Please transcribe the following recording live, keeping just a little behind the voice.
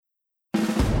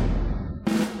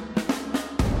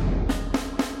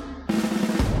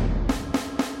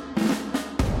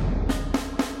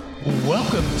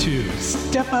Welcome to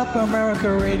Step Up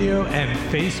America Radio and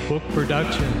Facebook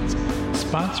Productions,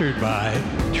 sponsored by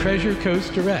Treasure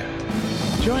Coast Direct.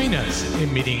 Join us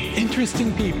in meeting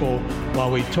interesting people while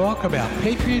we talk about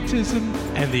patriotism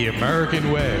and the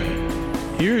American way.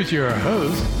 Here's your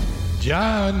host,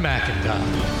 John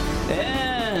McIntosh.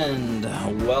 And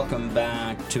welcome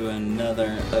back to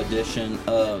another edition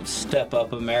of Step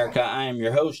Up America. I am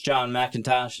your host, John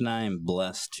McIntosh, and I am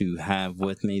blessed to have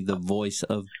with me the voice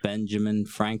of Benjamin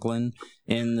Franklin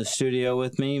in the studio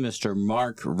with me, Mr.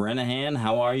 Mark Renahan.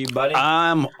 How are you, buddy?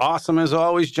 I'm awesome as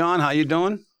always, John. How you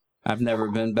doing? I've never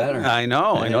been better. I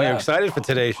know you're excited for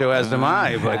today's show, as am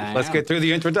I, but let's get through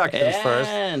the introductions first.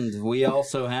 And we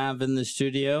also have in the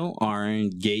studio our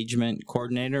engagement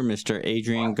coordinator, Mr.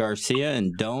 Adrian Garcia.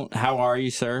 And how are you,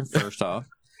 sir, first off?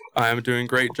 I'm doing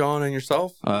great, John, and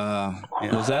yourself?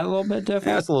 Was that a little bit different?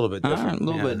 Yeah, it's a little bit different. A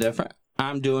little bit different.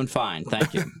 I'm doing fine,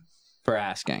 thank you for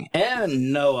asking.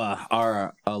 And Noah,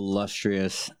 our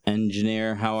illustrious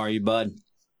engineer. How are you, bud?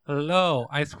 Hello.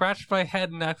 I scratched my head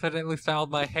and accidentally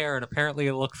styled my hair, and apparently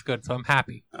it looks good, so I'm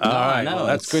happy. All right, well,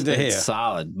 that's good to hear. It's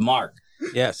solid. Mark.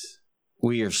 Yes.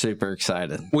 We are super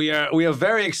excited. We are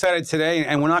very excited today,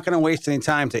 and we're not going to waste any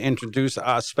time to introduce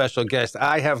our special guest.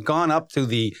 I have gone up to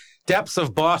the depths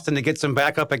of Boston to get some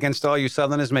backup against all you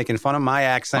Southerners making fun of my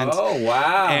accent. Oh,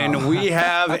 wow. And we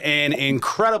have an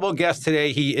incredible guest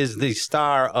today. He is the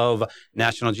star of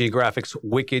National Geographic's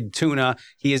Wicked Tuna.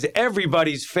 He is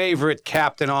everybody's favorite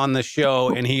captain on the show,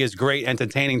 and he is great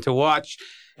entertaining to watch.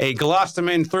 A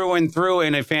Gloucesterman through and through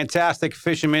and a fantastic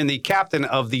fisherman, the captain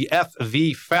of the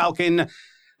FV Falcon,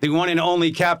 the one and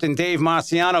only Captain Dave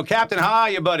Marciano. Captain, how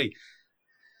are you, buddy?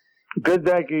 Good,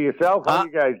 thank you. Yourself? How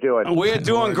you guys doing? We're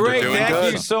doing great.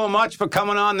 Thank you so much for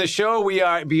coming on the show. We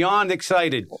are beyond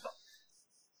excited.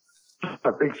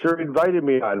 Thanks for inviting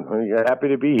me on. I'm happy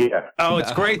to be here. Oh,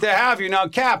 it's great to have you. Now,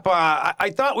 Cap,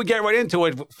 I thought we'd get right into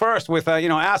it first with,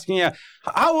 asking you,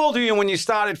 how old are you when you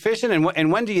started fishing,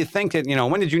 and when do you think that,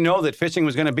 when did you know that fishing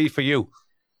was going to be for you?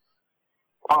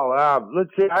 Oh, let's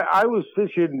see. I was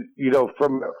fishing,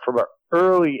 from an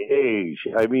early age.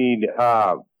 I mean,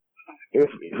 if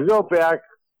you go back,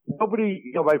 nobody,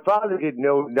 my father didn't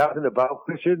know nothing about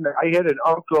fishing. I had an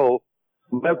uncle.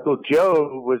 Uncle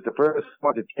Joe was the first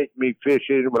one to take me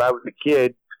fishing when I was a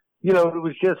kid. It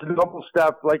was just normal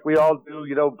stuff like we all do,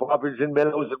 bobbers and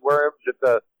minnows and worms at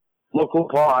the local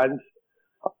ponds.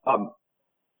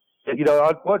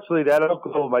 Unfortunately, that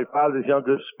uncle, my father's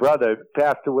youngest brother,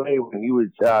 passed away when he was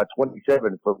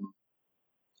 27 from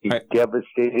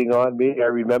devastating on me. I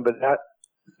remember that.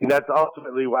 And that's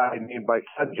ultimately why I named my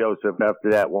son Joseph after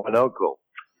that one uncle.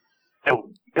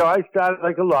 And, I started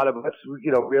like a lot of us,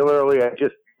 real early. I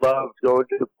just loved going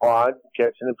to the pond,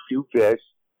 catching a few fish.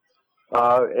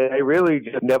 And I really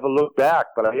just never looked back.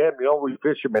 But I am the only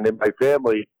fisherman in my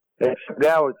family. And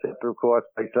now, except, of course,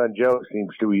 my son Joe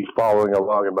seems to be following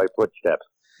along in my footsteps.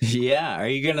 Yeah. Are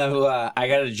you going to, I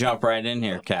got to jump right in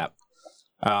here, Cap.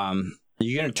 Are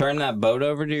you going to turn that boat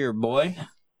over to your boy?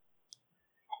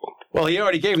 Well, he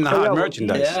already gave him the hard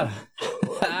merchandise. Yeah.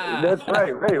 That's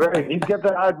right. He's got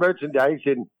the hard merchandise,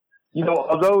 and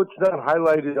although it's not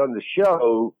highlighted on the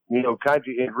show, kind of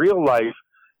in real life,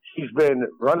 he's been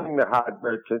running the hard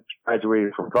merch since he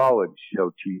graduated from college,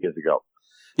 2 years ago.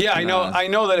 Yeah, I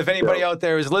know that if anybody out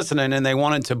there is listening and they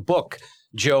wanted to book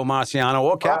Joe Marciano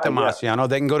or Captain Marciano,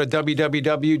 they can go to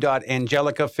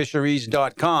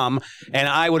www.angelicafisheries.com, and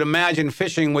I would imagine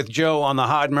fishing with Joe on the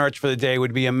hard merch for the day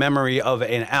would be a memory of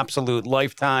an absolute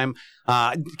lifetime.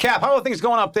 Cap, how are things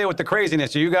going up there with the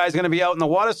craziness? Are you guys going to be out in the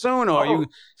water soon, or are you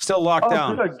still locked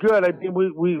down? Good. I mean,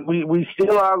 we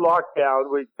still are locked down.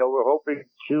 We're hoping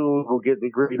soon we'll get the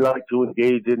green light to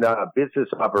engage in business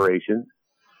operations.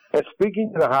 And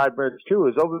speaking of the hard merch, too,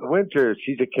 is over the winter,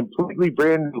 she's a completely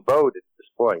brand new boat at this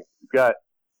point. We've got,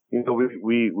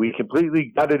 we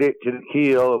completely gutted it to the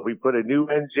keel. We put a new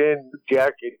engine, new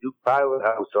jacket, new pilot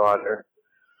house on her.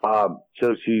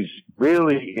 So she's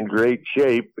really in great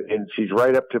shape, and she's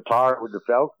right up to par with the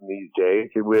Falcon these days.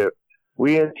 And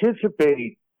we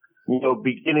anticipate,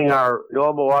 beginning our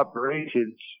normal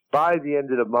operations by the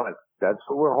end of the month. That's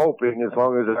what we're hoping, as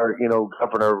long as our,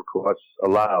 governor, of course,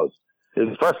 allows. As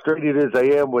frustrated as I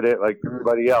am with it, like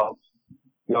everybody else,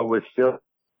 we're still.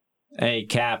 Hey,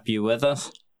 Cap, you with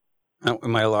us? Oh, we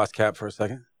might have lost Cap for a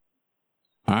second.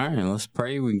 All right, let's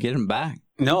pray we get him back.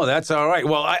 No, that's all right.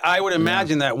 Well, I would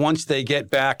imagine that once they get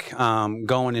back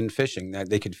going in fishing, that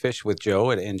they could fish with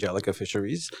Joe at Angelica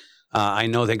Fisheries. I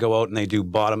know they go out and they do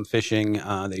bottom fishing,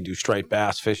 they do striped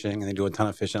bass fishing, and they do a ton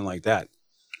of fishing like that.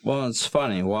 Well, it's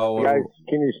funny. Well, guys,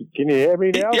 can you hear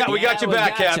me now? Yeah, we got you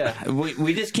back, Cap.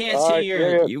 We just can't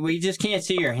see we just can't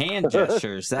see your hand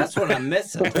gestures. That's what I'm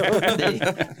missing.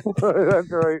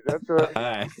 That's right. All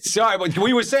right. Sorry, but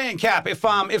we were saying, Cap,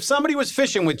 if somebody was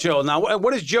fishing with Joe, now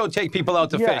what does Joe take people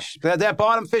out to fish? That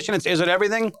bottom fishing, is it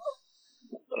everything?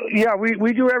 Yeah,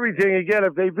 we do everything. Again,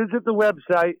 if they visit the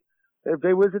website,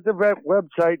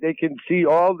 they can see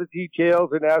all the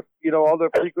details and ask, all the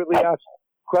frequently asked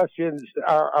questions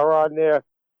are on there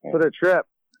for the trip.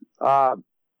 And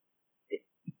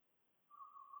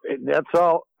that's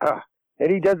all. And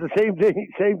he does the same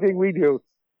thing we do.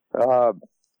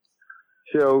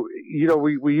 So,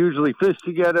 we usually fish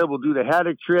together. We'll do the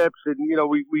haddock trips, and he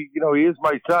is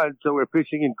my son, so we're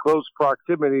fishing in close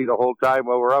proximity the whole time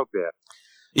while we're out there.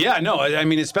 Yeah, no, I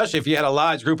mean, especially if you had a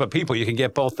large group of people, you can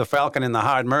get both the Falcon and the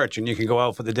hard merch, and you can go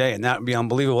out for the day, and that would be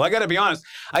unbelievable. I got to be honest.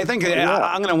 I think I'm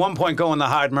going to at one point go in the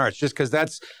hard merch, just because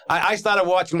I started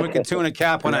watching Wicked Tuna,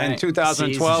 Cap in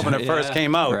 2012 when it first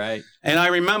came out. Right. And I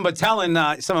remember telling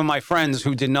some of my friends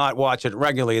who did not watch it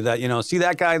regularly that, see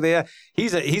that guy there?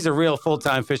 He's a real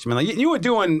full-time fisherman. Like, you were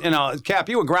doing, Cap,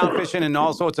 you were ground fishing and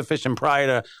all sorts of fishing prior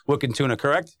to Wicked Tuna,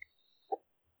 correct?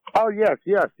 Oh, yes.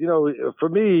 For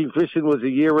me, fishing was a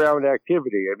year-round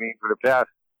activity. I mean, for the past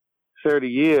 30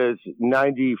 years,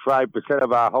 95%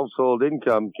 of our household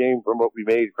income came from what we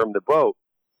made from the boat.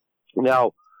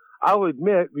 Now, I'll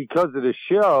admit, because of the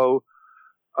show,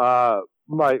 my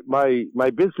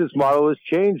business model has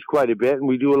changed quite a bit, and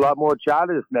we do a lot more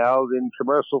charters now than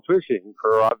commercial fishing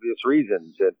for obvious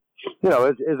reasons. And,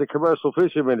 as a commercial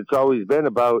fisherman, it's always been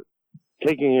about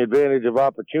taking advantage of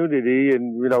opportunity,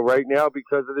 and right now,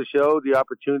 because of the show, the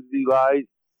opportunity lies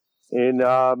in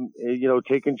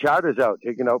taking charters out,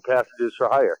 taking out passengers for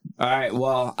hire. All right.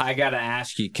 Well, I got to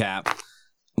ask you, Cap.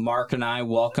 Mark and I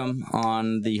welcome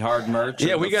on the hard merch.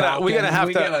 Yeah, we're gonna have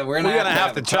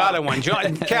to charter one.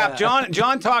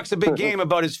 John talks a big game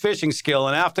about his fishing skill,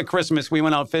 and after Christmas we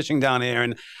went out fishing down here,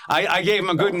 and I gave him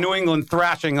a good New England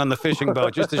thrashing on the fishing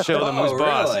boat just to show them who's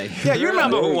boss. Really? Yeah, you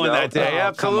remember who won that day?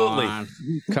 Absolutely.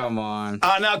 Come on.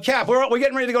 Now, Cap, we're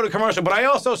getting ready to go to commercial, but I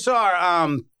also saw.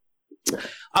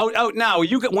 Out now.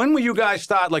 When will you guys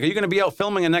start? Like, are you going to be out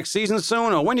filming the next season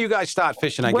soon, or when do you guys start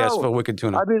fishing? I guess for Wicked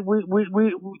Tuna. I mean, we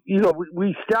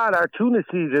start our tuna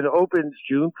season opens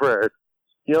June 1st.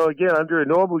 Again, under a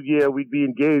normal year, we'd be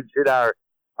engaged in our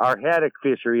haddock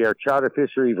fishery, our charter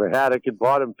fishery for haddock and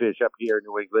bottom fish up here in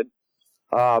New England.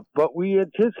 But we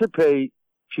anticipate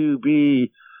to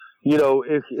be,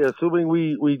 assuming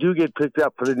we do get picked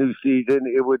up for the new season,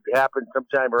 it would happen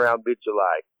sometime around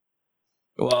mid-July.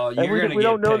 Well, we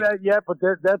don't know that yet, but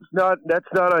that's not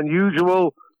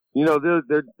unusual.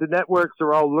 The networks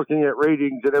are all looking at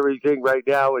ratings and everything right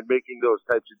now and making those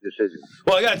types of decisions.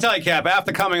 Well, I got to tell you, Cap,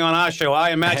 after coming on our show, I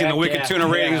imagine the Wicked Tuna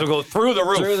ratings will go through the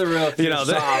roof. Through the roof.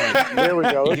 Solid. There we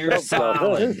go. You're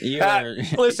solid.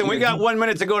 Listen, we got 1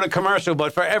 minute to go to commercial,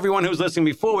 but for everyone who's listening,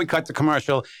 before we cut to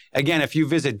commercial, again, if you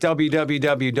visit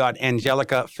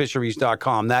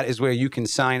www.angelicafisheries.com, that is where you can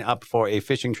sign up for a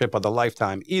fishing trip of the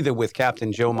lifetime, either with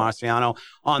Captain Joe Marciano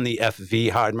on the FV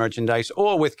hard merchandise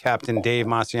or with Captain Dave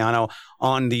Marciano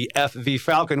on the FV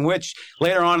Falcon, which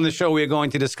later on in the show we are going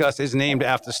to discuss is named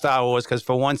after Star Wars, because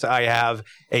for once I have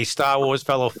a Star Wars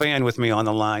fellow fan with me on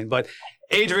the line. But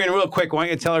Adrian, real quick, why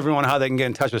don't you tell everyone how they can get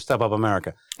in touch with Step Up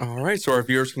America? All right, so our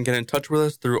viewers can get in touch with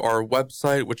us through our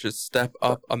website, which is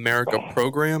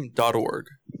stepupamericaprogram.org.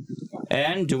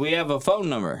 And do we have a phone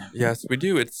number? Yes, we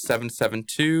do. It's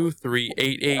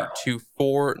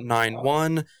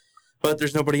 772-388-2491. But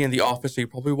there's nobody in the office, so you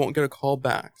probably won't get a call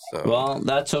back. So well,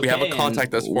 that's okay. We have a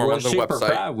contact us form on the website.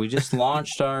 Proud. We just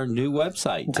launched our new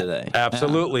website today.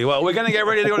 Absolutely. Well, we're going to get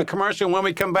ready to go to commercial. When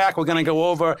we come back, we're going to go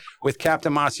over with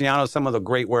Captain Marciano some of the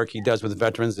great work he does with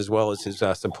veterans, as well as his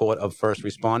support of first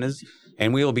responders.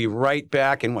 And we'll be right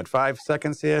back in, 5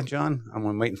 seconds here, John?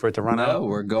 I'm waiting for it to run out. No,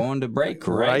 we're going to break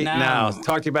right now.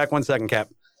 Talk to you back 1 second, Cap.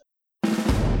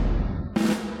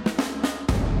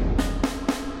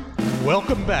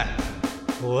 Welcome back.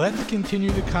 Let's continue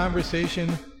the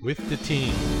conversation with the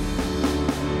team.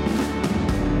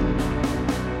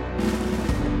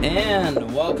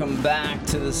 And welcome back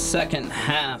to the second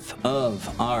half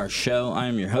of our show.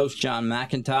 I'm your host, John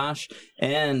McIntosh,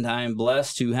 and I'm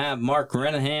blessed to have Mark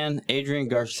Renahan, Adrian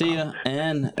Garcia,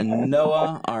 and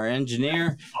Noah, our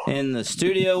engineer, in the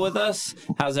studio with us.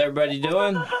 How's everybody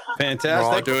doing? Fantastic.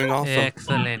 We're all doing awesome.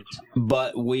 Excellent.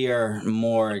 But we are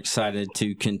more excited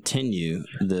to continue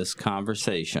this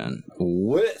conversation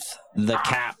with the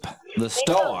Cap, the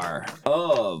star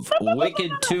of Wicked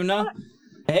Tuna.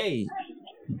 Hey,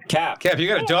 Cap, you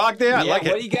got a dog there? I like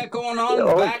what it. do you got going on in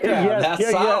the background?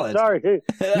 That's solid. Sorry. No,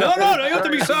 you don't have to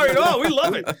be sorry at all. We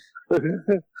love it.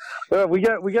 Well, we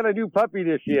got a new puppy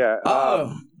this year.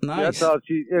 Oh, nice. That's all.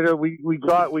 We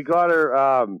got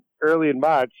her early in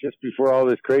March, just before all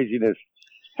this craziness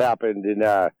happened, and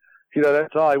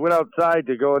that's all. I went outside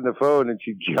to go on the phone, and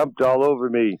she jumped all over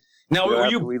me. Now,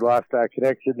 we lost our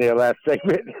connection there last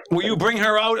segment. Will you bring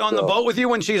her out on the boat with you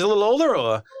when she's a little older,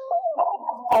 or?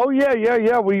 Oh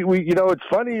yeah. We it's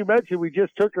funny you mentioned. We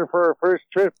just took her for her first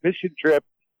fishing trip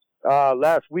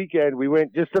last weekend. We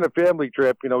went just on a family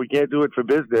trip. We can't do it for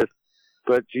business,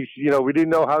 but she, we didn't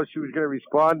know how she was going to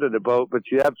respond to the boat, but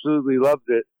she absolutely loved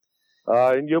it.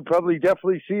 And you'll probably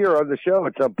definitely see her on the show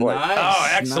at some point. Nice, oh,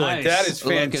 excellent. Nice. That is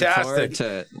fantastic.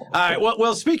 To all right.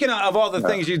 Well, speaking of all the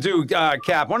things you do,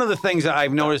 Cap, one of the things that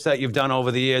I've noticed that you've done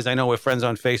over the years, I know we're friends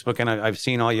on Facebook and I've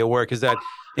seen all your work, is that,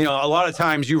 a lot of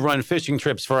times you run fishing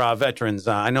trips for our veterans.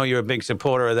 I know you're a big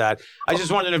supporter of that. I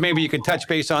just wondered if maybe you could touch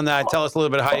base on that. Tell us a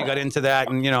little bit how you got into that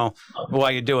and,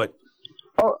 why you do it.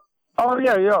 Oh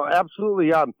yeah,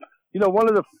 absolutely. One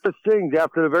of the first things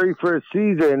after the very first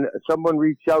season, someone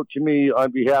reached out to me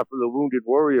on behalf of the Wounded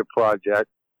Warrior Project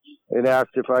and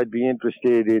asked if I'd be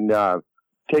interested in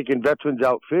taking veterans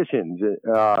out fishing.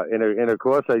 And of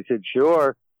course, I said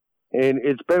sure. And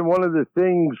it's been one of the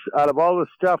things, out of all the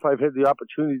stuff I've had the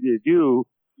opportunity to do,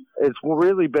 it's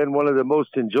really been one of the most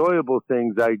enjoyable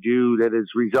things I do that has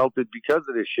resulted because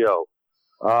of the show.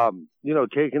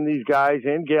 Taking these guys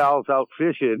and gals out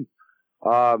fishing.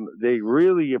 They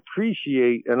really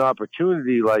appreciate an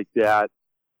opportunity like that.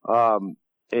 And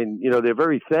they're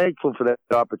very thankful for that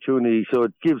opportunity. So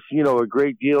it gives, a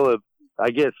great deal of, I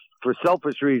guess, for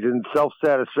selfish reasons,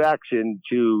 self-satisfaction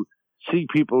to see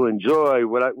people enjoy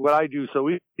what I do so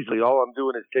easily. All I'm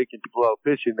doing is taking people out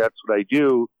fishing. That's what I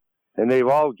do. And they've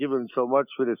all given so much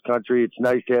for this country. It's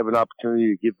nice to have an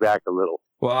opportunity to give back a little.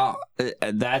 Well,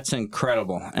 that's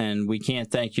incredible, and we can't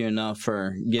thank you enough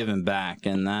for giving back.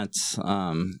 And that's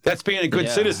being a good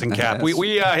citizen, Cap. We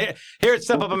here at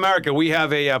Step Up America, we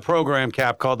have a program,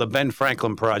 Cap, called the Ben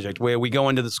Franklin Project, where we go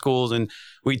into the schools and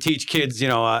we teach kids,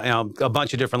 a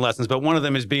bunch of different lessons. But one of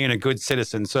them is being a good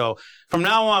citizen. So from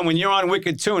now on, when you're on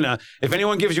Wicked Tuna, if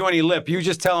anyone gives you any lip, you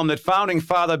just tell them that Founding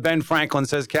Father Ben Franklin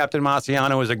says Captain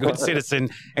Marciano is a good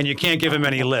citizen, and you can't give him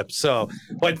any lip. So,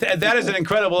 but that is an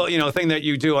incredible, thing that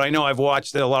you do. I know I've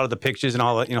watched a lot of the pictures and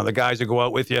all the, the guys who go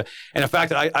out with you. And in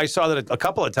fact, I saw that a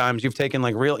couple of times you've taken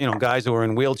like real, guys who are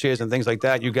in wheelchairs and things like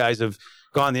that. You guys have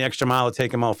gone the extra mile to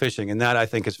take them out fishing, and that I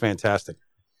think is fantastic.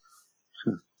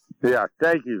 Yeah,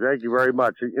 thank you very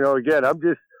much. Again, I'm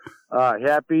just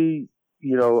happy.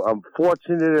 I'm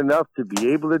fortunate enough to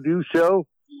be able to do so.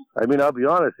 I mean, I'll be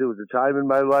honest. It was a time in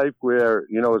my life where,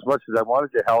 as much as I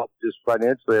wanted to help, just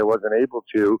financially, I wasn't able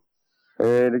to.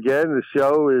 And again, the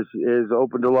show is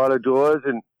opened a lot of doors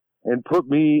and put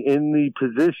me in the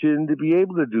position to be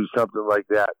able to do something like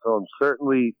that. So I'm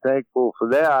certainly thankful for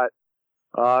that.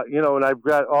 And I've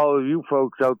got all of you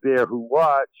folks out there who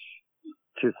watch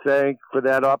to thank for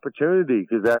that opportunity,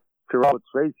 because let's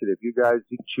face it, if you guys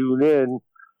didn't tune in,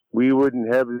 we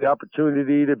wouldn't have the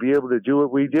opportunity to be able to do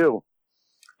what we do.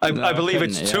 I believe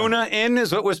it's Tuna In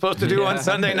is what we're supposed to do on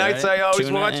Sunday nights. Right. I always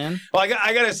Tuna watch. In. Well,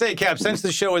 I got to say, Cap, since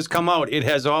the show has come out, it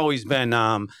has always been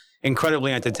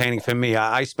incredibly entertaining for me.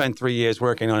 I spent 3 years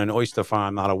working on an oyster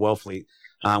farm out of Wellfleet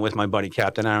with my buddy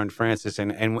Captain Aaron Francis,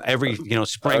 and every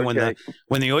spring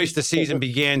when the oyster season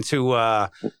began to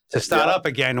start up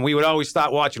again, we would always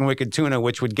start watching Wicked Tuna,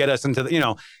 which would get us into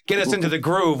the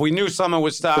groove. We knew summer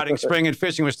was starting, spring and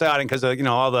fishing was starting because of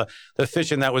all the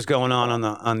fishing that was going on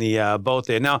the boat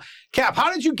there. Now, Cap,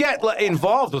 how did you get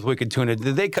involved with Wicked Tuna?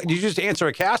 Did you just answer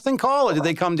a casting call, or did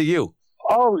they come to you?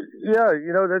 Oh yeah,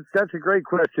 that's a great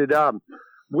question.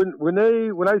 When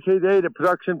I say they, the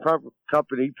production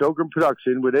company, Pilgrim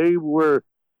Production, when they were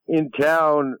in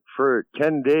town for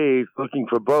 10 days looking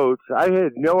for boats, I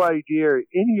had no idea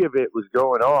any of it was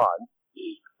going on.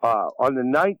 On the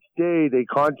 9th day, they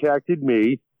contacted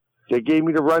me. They gave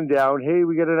me the rundown. Hey,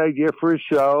 we got an idea for a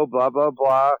show, blah, blah,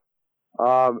 blah.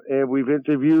 And we've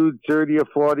interviewed 30 or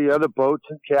 40 other boats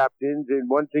and captains. And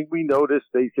one thing we noticed,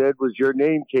 they said, was your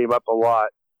name came up a lot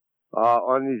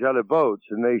on these other boats.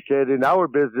 And they said, in our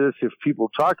business, if people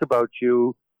talk about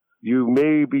you, you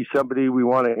may be somebody we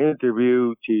want to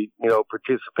interview to,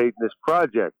 participate in this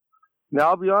project. Now,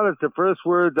 I'll be honest, the first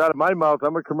words out of my mouth,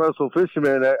 I'm a commercial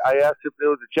fisherman. I asked if there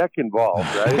was a check involved,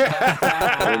 right?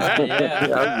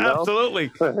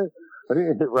 Absolutely.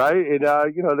 Right? And,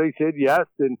 they said yes.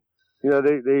 And,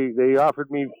 they offered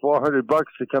me $400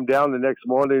 to come down the next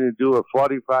morning and do a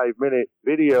 45-minute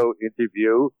video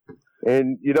interview.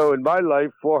 And, in my life,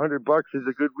 $400 is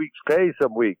a good week's pay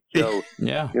some weeks. So,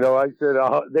 Yeah. I said,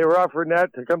 they were offering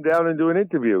that to come down and do an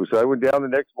interview. So I went down the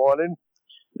next morning,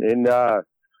 and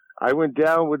I went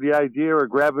down with the idea of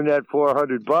grabbing that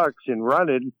 $400 and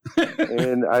running.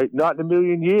 And not in a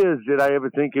million years did I ever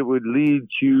think it would lead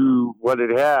to what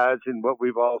it has and what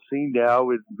we've all seen now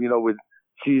with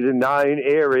season 9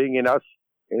 airing and us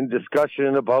in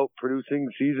discussion about producing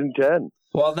season 10.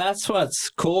 Well, that's what's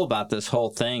cool about this whole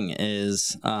thing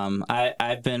is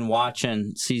I've been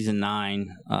watching season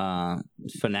 9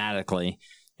 fanatically,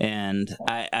 and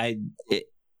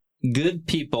good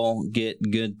people get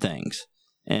good things.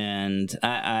 And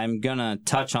I'm going to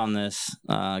touch on this,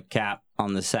 Cap,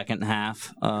 on the second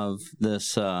half of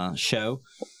this show.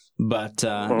 But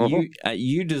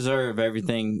you deserve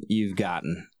everything you've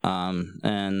gotten.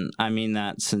 And I mean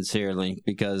that sincerely,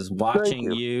 because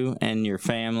watching you and your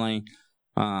family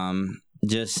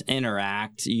just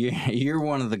interact, you're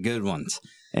one of the good ones.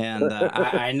 And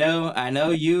I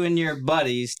know you and your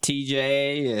buddies,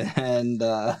 TJ and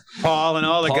Paul and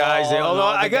all the guys there. Although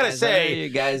I gotta say, you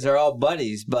guys are all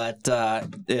buddies. But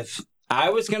if I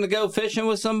was going to go fishing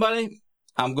with somebody,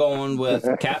 I'm going with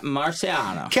Captain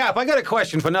Marciano. Cap, I got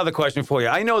another question for you.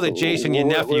 I know that Jason, your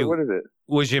nephew, what is it?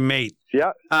 Was your mate.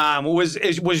 Yeah.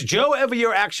 Was Joe ever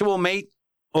your actual mate?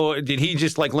 Or did he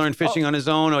just learn fishing on his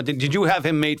own, or did you have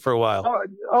him mate for a while?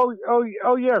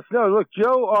 Oh, yes. No, look,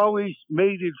 Joe always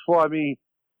mated for me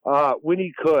when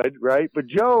he could, right? But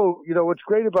Joe, what's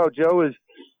great about Joe is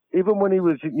even when he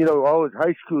was, all his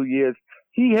high school years,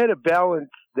 he had a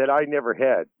balance that I never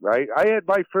had, right? I had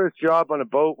my first job on a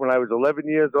boat when I was 11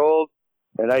 years old,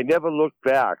 and I never looked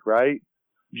back, right?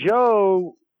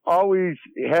 Joe always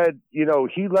had, he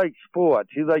liked sports.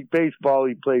 He liked baseball.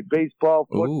 He played baseball,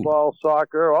 football,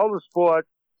 soccer, all the sports.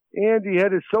 And he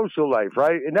had his social life,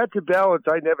 right? And that's a balance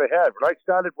I never had. When I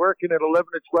started working at 11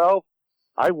 or 12,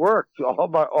 I worked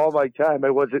all my time.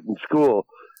 I wasn't in school.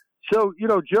 So,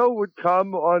 Joe would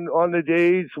come on the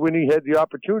days when he had the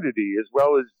opportunity, as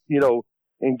well as,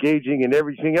 engaging in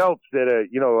everything else that a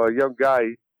young guy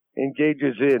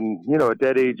engages in, at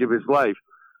that age of his life.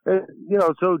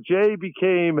 So Jay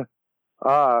became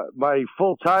my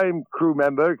full-time crew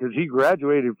member because he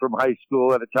graduated from high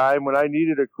school at a time when I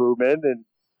needed a crewman,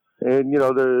 and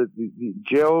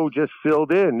Joe just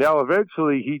filled in. Now,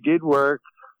 eventually, he did work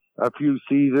a few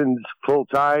seasons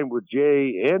full-time with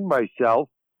Jay and myself,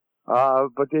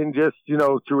 but then just,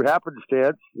 through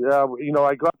happenstance,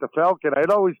 I got the Falcon.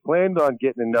 I'd always planned on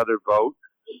getting another boat,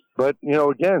 but,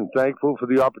 again, thankful for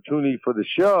the opportunity for the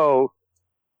show.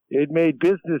 It made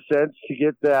business sense to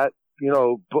get that,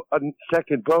 a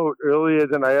second boat earlier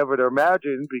than I ever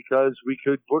imagined, because we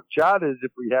could book charters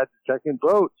if we had the second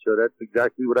boat. So that's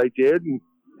exactly what I did. And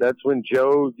that's when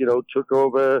Joe, took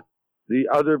over the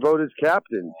other boat as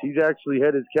captain. He's actually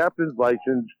had his captain's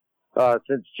license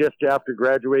since just after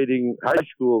graduating high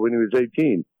school when he was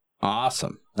 18.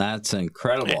 Awesome. That's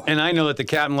incredible. And I know that the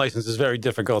captain license is very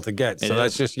difficult to get, so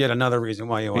that's just yet another reason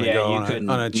why you want to go on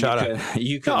a charter.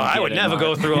 No, I would never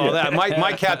go through all that.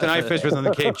 My captain I fished with on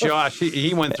the Cape, Josh,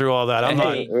 he went through all that.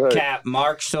 Cap,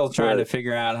 Mark's still trying to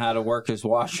figure out how to work his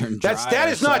washer and dryer. That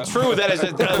is not true. That is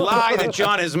a lie that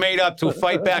John has made up to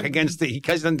fight back against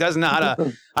because he doesn't know how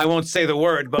to, I won't say the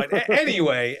word, but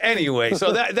anyway.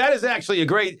 So that is actually a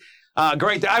great...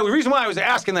 The reason why I was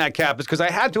asking that, Cap, is because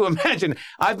I had to imagine,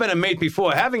 I've been a mate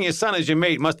before. Having your son as your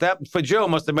mate for Joe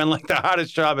must have been like the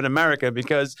hardest job in America,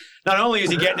 because not only is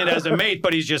he getting it as a mate,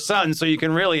 but he's your son, so you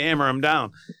can really hammer him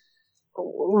down.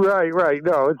 Right.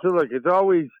 No, it's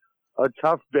always a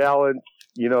tough balance,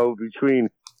 between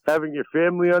having your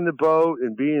family on the boat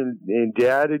and being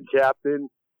dad and captain,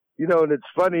 and it's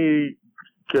funny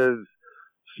because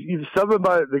some of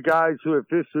the guys who have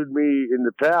fished with me in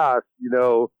the past,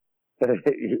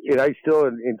 and I still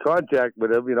in contact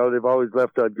with them, they've always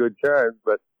left on good terms,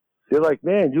 but they're like,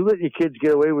 man, you let your kids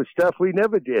get away with stuff we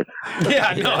never did.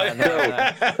 Yeah, no.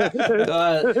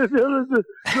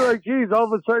 They're like, geez, all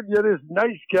of a sudden you're this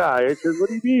nice guy. I said, what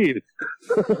do you mean?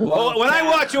 Well, when I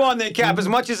watch you on there, Cap, as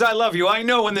much as I love you, I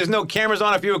know when there's no cameras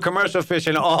on, if you're commercial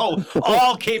fishing, all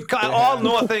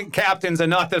Northern captains are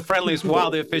not the friendliest while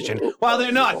they're fishing. While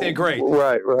they're not, they're great.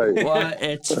 Right. Well,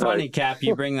 it's funny, Cap,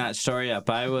 you bring that story up.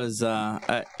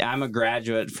 I'm a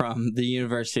graduate from the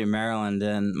University of Maryland,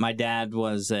 and my dad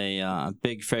was a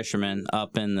big fisherman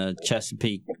up in the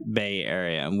Chesapeake Bay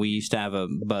area. And we used to have a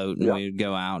boat, and we would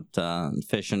go out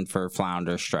fishing for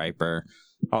flounder, striper,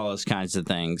 all those kinds of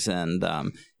things. And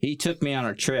he took me on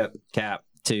a trip, Cap,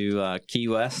 to Key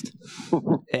West,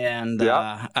 and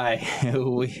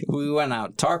we went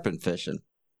out tarpon fishing.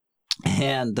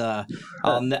 And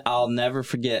I'll never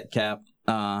forget, Cap.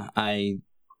 I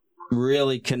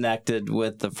really connected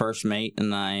with the first mate,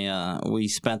 and we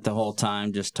spent the whole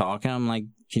time just talking. I'm like,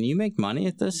 "Can you make money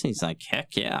at this?" He's like,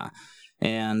 "Heck yeah!"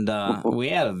 And we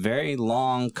had a very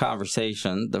long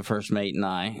conversation, the first mate and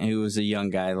I, who was a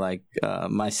young guy like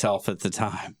myself at the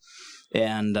time.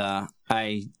 And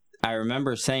I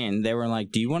remember saying, they were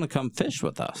like, "Do you want to come fish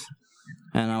with us?"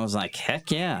 And I was like, "Heck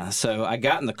yeah!" So I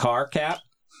got in the car, Cap,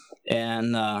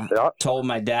 and told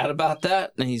my dad about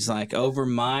that, and he's like, "Over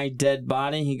my dead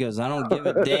body?" He goes, "I don't give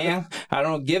a damn. I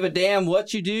don't give a damn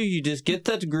what you do. You just get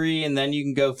the degree, and then you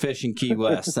can go fish in Key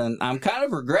West." And I'm kind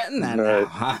of regretting that now.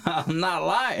 I'm not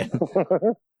lying.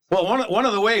 Well, one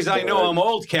of the ways I know I'm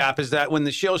old, Cap, is that when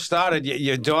the show started,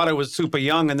 your daughter was super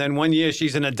young, and then one year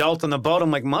she's an adult on the boat. I'm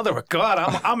like, mother of God,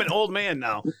 I'm an old man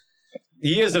now.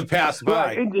 Years have passed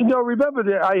by. And, remember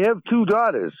that I have 2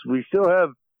 daughters. We still have.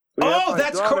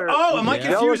 That's correct. Oh, am I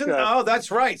confusing? Oh,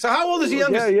 that's right. So how old is the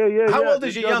youngest? Yeah. How old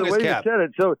is your youngest, Cap?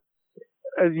 So,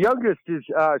 the youngest is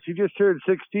she just turned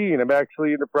 16. I'm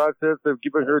actually in the process of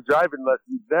giving her driving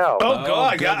lessons now. Oh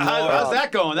God, how's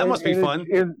that going? That must be fun.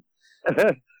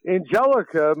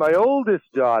 Angelica, my oldest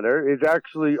daughter, is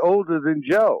actually older than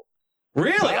Joe.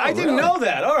 Really? I didn't know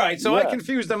that. All right, so I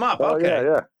confused them up. Okay.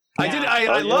 Yeah.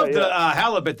 I loved the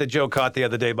halibut that Joe caught the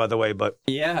other day, by the way. But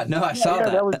I saw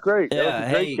that. That was great. That was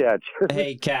a great catch.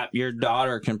 Hey, Cap, your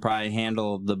daughter can probably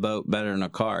handle the boat better than a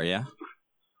car, yeah?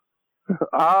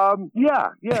 Yeah,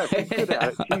 she's good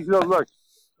at it. Look,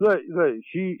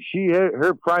 she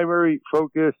her primary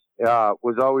focus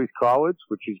was always college,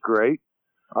 which is great.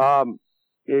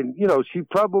 And she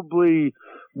probably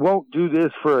won't do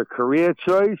this for a career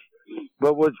choice,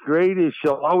 but what's great is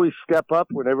she'll always step up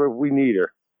whenever we need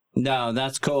her. No,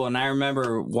 that's cool. And I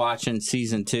remember watching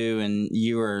season 2, and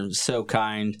you were so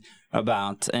kind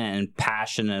about and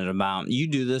passionate about, you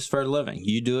do this for a living.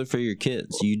 You do it for your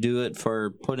kids. You do it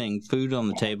for putting food on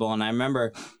the table. And I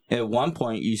remember at one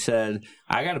point you said,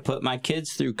 "I got to put my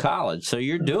kids through college." So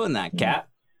you're doing that, Cap.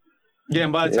 Yeah,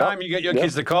 and by the time you get your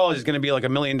kids to college, it's going to be like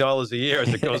 $1 million a year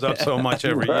as it goes up so much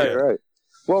every year. Right.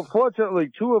 Well, fortunately,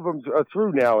 2 of them are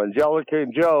through now, Angelica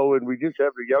and Joe, and we just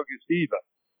have the youngest Eva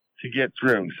to get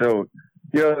through. So,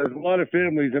 there's a lot of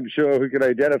families, I'm sure, who can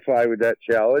identify with that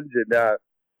challenge. And,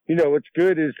 what's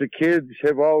good is the kids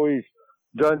have always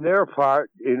done their part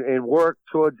and worked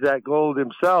towards that goal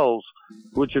themselves,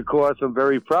 which, of course, I'm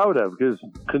very proud of because,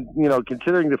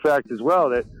 considering the fact as well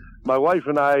that my wife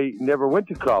and I never went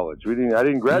to college. I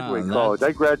didn't graduate college.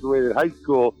 I graduated high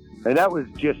school, and that was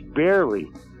just barely.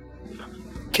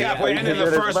 Cap, we're ending the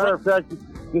first. As a matter of fact,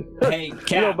 hey,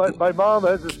 Cap. My mom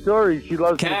has a story she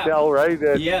loves to tell, right?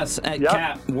 Yes,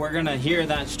 Cap, we're going to hear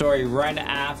that story right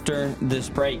after this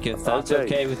break, if that's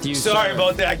okay with you. Sorry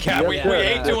about that, Cap. We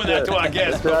hate doing that to our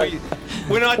guests, but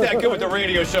we're not that good with the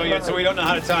radio show yet, so we don't know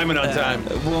how to time it on time.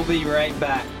 We'll be right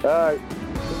back. All right.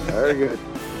 Very good.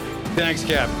 Thanks,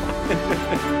 Cap.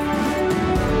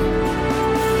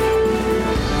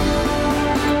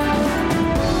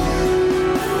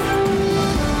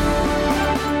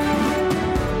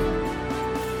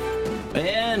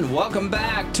 And welcome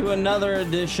back to another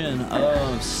edition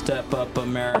of Step Up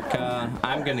America.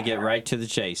 I'm going to get right to the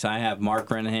chase. I have Mark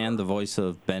Renahan, the voice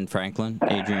of Ben Franklin,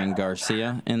 Adrian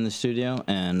Garcia in the studio,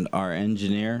 and our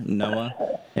engineer, Noah,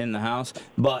 in the house.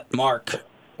 But, Mark,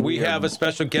 we have a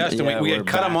special guest, and we had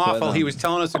cut him off while he was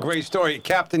telling us a great story.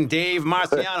 Captain Dave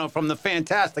Marciano from the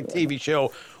fantastic TV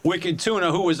show Wicked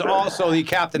Tuna, who is also the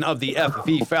captain of the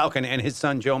FV Falcon, and his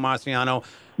son Joe Marciano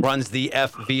runs the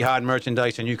FV Hard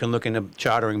merchandise, and you can look into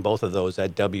chartering both of those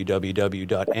at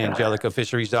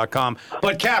www.angelicafisheries.com.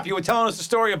 But, Cap, you were telling us a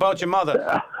story about your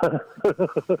mother.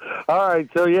 All right,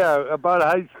 so, about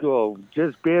high school,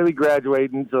 just barely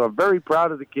graduating, so I'm very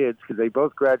proud of the kids because they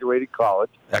both graduated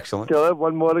college. Excellent. Still have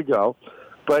one more to go.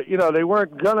 But, they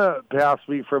weren't going to pass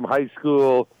me from high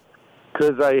school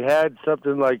because I had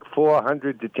something like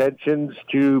 400 detentions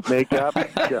to make up.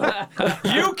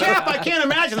 You, Cap? I can't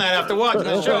imagine that after watching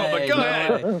the show, but go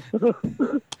ahead.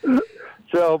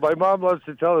 So my mom loves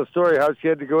to tell the story how she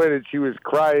had to go in and she was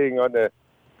crying on the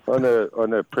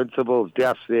principal's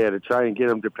desk there to try and get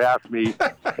him to pass me.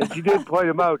 And she did point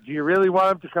him out. Do you really want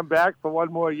him to come back for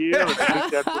one more year? And I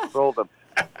think that's what told him.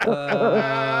 Oh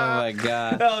my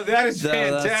God! Oh, that is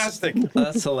fantastic.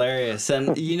 That's hilarious.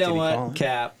 And you know what,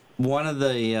 Cap? One of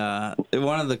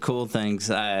the cool things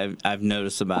I've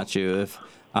noticed about you,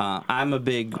 I'm a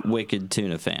big Wicked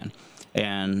Tuna fan,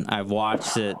 and I've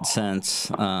watched it since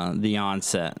the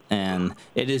onset, and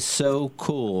it is so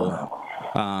cool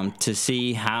to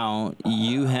see how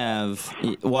you have.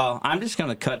 Well, I'm just going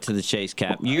to cut to the chase,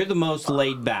 Cap. You're the most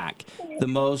laid back, the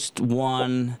most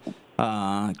one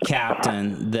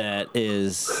captain that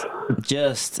is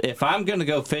just. If I'm going to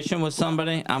go fishing with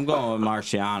somebody, I'm going with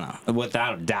Marciano,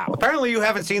 without a doubt. Apparently, you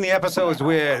haven't seen the episodes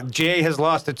where Jay has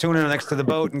lost a tuna next to the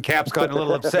boat and Cap's gotten a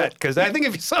little upset. Because I think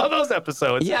if you saw those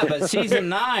episodes. Yeah, but season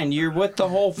 9, you're with the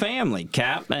whole family,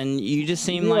 Cap, and you just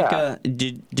seem like a.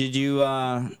 Did you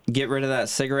get rid of that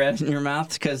cigarette in your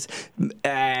mouth? Because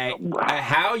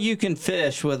how you can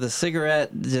fish with a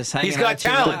cigarette just hanging out. He's got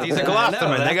talent. He's a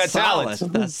Gloucesterman. They got talent.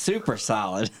 That's super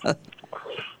solid. Like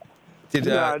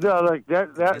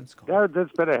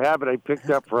that's been a habit I picked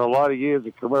up for a lot of years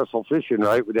of commercial fishing,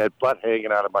 right? With that butt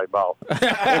hanging out of my mouth,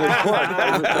 and of course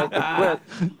I was like a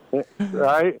quit,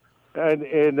 right? And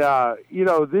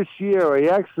this year I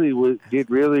actually did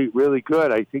really, really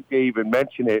good. I think they even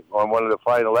mentioned it on one of the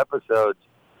final episodes.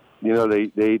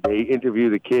 They interview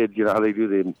the kids. You know how they do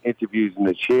the interviews in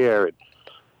the chair, and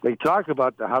they talk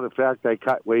about how the fact I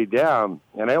cut way down,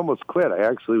 and I almost quit. I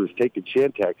actually was taking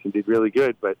Chantix and did really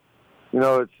good, but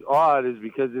it's odd is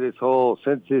because of this whole,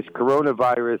 since this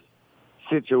coronavirus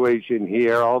situation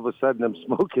here, all of a sudden I'm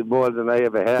smoking more than I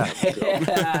ever have.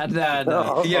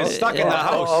 So. Yeah, stuck in the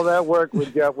house. All that work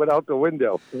went out the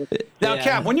window. Now,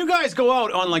 Cap, when you guys go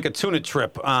out on like a tuna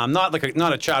trip, not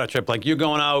a charter trip, like you're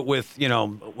going out with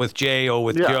with Jay or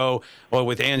with Joe or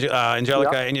with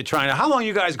Angelica, and you're trying to. How long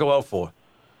you guys go out for?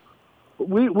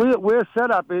 We're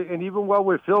set up, and even while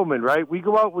we're filming, right? We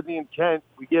go out with the intent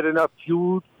we get enough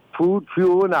food,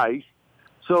 fuel, and ice.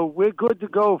 So we're good to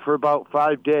go for about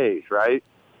 5 days, right?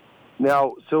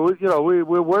 Now, so we're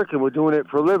working, we're doing it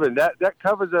for a living. That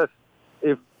covers us.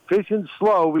 If fishing's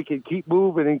slow, we can keep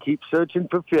moving and keep searching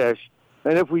for fish.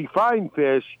 And if we find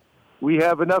fish, we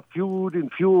have enough food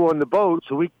and fuel on the boat,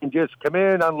 so we can just come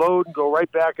in, unload, and go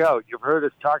right back out. You've heard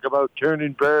us talk about turn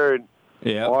and burn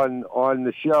on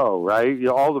the show, right?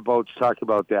 All the boats talk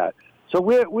about that. So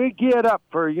we're geared up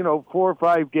for 4 or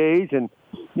 5 days, and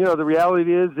the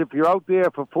reality is, if you're out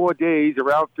there for 4 days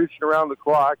fishing around the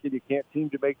clock and you can't seem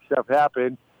to make stuff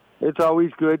happen, it's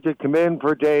always good to come in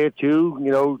for a day or two,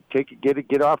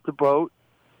 get off the boat,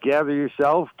 gather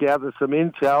yourself, gather some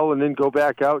intel, and then go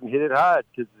back out and hit it hard,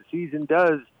 because the season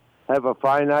does have a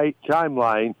finite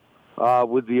timeline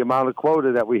with the amount of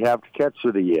quota that we have to catch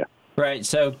for the year. Right.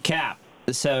 So, Cap,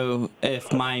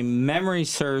 if my memory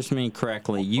serves me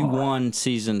correctly, you won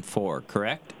season 4,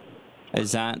 correct?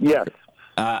 Is that? Yes.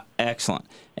 Excellent,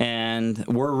 and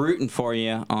we're rooting for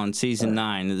you on season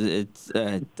 9.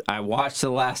 I watched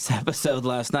the last episode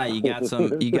last night. You got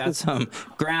some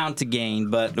ground to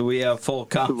gain, but we have full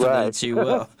confidence you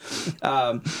will.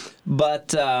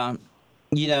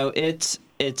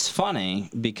 It's funny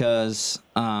because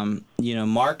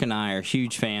Mark and I are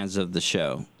huge fans of the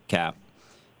show, Cap,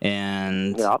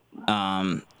 and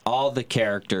all the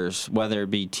characters, whether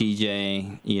it be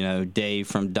TJ, Dave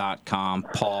from .com,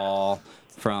 Paul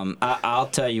from. I'll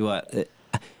tell you what.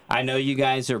 I know you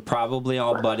guys are probably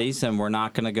all buddies, and we're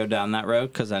not going to go down that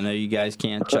road because I know you guys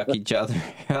can't chuck each other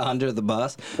under the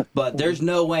bus. But there's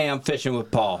no way I'm fishing with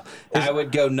Paul. I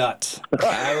would go nuts.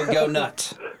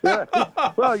 Yeah.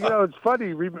 Well, it's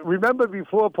funny. Remember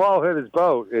before Paul hit his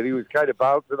boat and he was kind of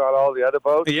bouncing on all the other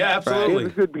boats? Yeah, absolutely.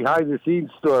 It's a good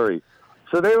behind-the-scenes story.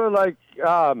 So they were like, hey,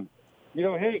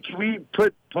 can we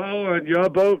put Paul on your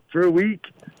boat for a week?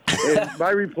 And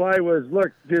my reply was,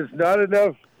 look, there's not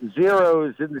enough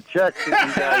zeros in the check that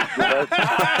you guys give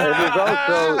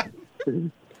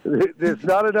us. And there's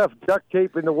not enough duct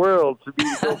tape in the world for me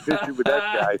to go fishing with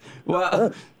that guy.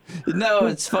 Well, no,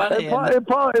 it's funny. And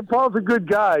Paul's a good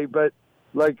guy, but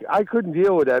I couldn't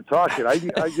deal with that talking. I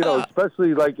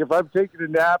especially if I'm taking a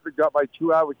nap and got my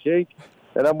 2-hour cake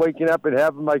and I'm waking up and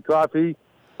having my coffee,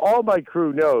 all my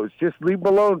crew knows. Just leave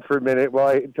them alone for a minute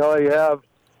until I have,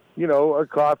 a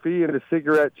coffee and a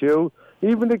cigarette too.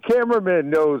 Even the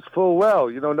cameraman knows full well,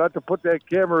 not to put that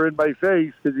camera in my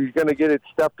face because he's going to get it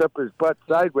stuffed up his butt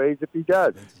sideways if he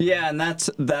does. Yeah, and that's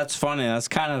funny. That's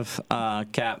kind of,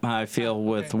 Cap, how I feel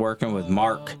with working with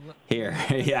Mark here.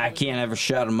 Yeah, I can't ever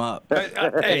shut him up.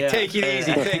 Hey, take it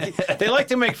easy. They like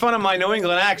to make fun of my New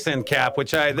England accent, Cap,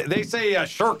 which they say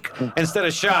shirk instead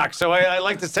of shock. So I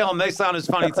like to tell them they sound as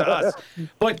funny to us.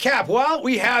 But, Cap, while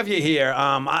we have you here,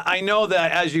 I know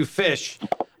that as you fish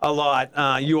a lot,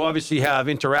 you obviously have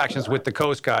interactions with the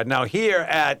Coast Guard. Now, here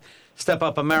at Step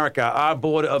Up America, our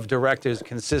board of directors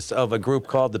consists of a group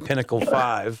called the Pinnacle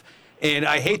 5. and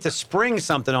I hate to spring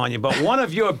something on you, but one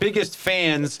of your biggest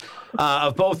fans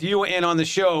of both you and on the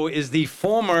show is the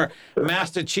former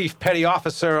Master Chief Petty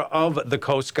Officer of the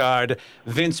Coast Guard,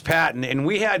 Vince Patton. And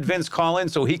we had Vince call in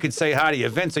so he could say hi to you.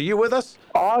 Vince, are you with us?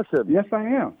 Awesome. Yes, I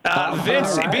am.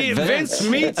 Vince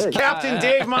meets Captain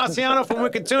Dave Marciano from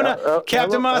Wicked Tuna.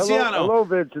 Captain Marciano. Hello,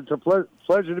 Vince. It's a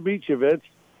pleasure to meet you, Vince.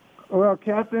 Well,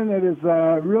 Captain, it is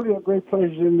really a great pleasure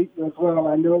to meet you as well.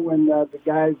 I know when the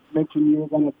guys mentioned you were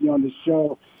going to be on the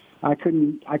show, I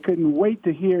couldn't wait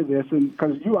to hear this, and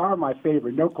because you are my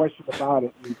favorite, no question about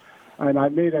it. And I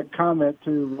made a comment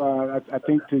to I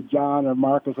think to John or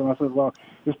Marcus, and I said, "Well,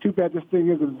 it's too bad this thing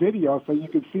isn't video, so you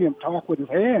can see him talk with his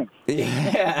hands."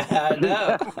 Yeah, I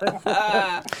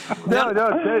know.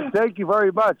 No, thank you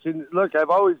very much. And look, I've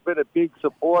always been a big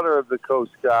supporter of the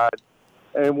Coast Guard.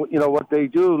 And, you know, what they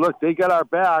do, look, they got our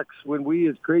backs when we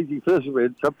as crazy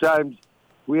fishermen, sometimes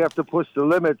we have to push the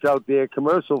limits out there,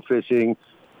 commercial fishing.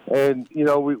 And, you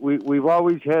know, we've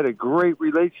always had a great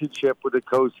relationship with the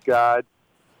Coast Guard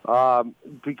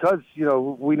because, you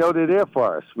know, we know they're there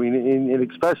for us. And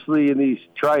especially in these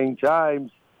trying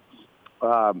times,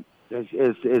 as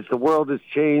the world has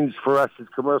changed for us as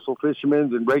commercial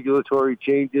fishermen and regulatory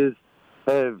changes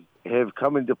have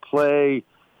come into play,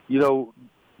 you know,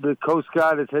 the Coast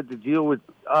Guard has had to deal with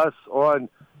us on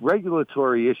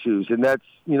regulatory issues, and that's,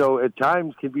 you know, at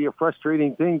times can be a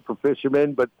frustrating thing for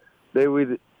fishermen, but they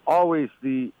were always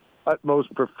the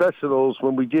utmost professionals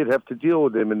when we did have to deal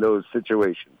with them in those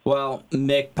situations. Well,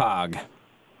 Mick Pog,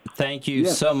 thank you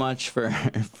so much for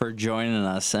joining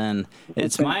us, and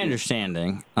it's my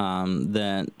understanding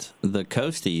that the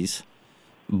Coasties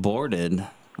boarded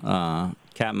Captain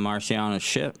Marciano's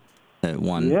ship at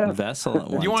one vessel at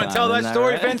one time. You want to tell that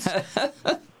story, right? Vince?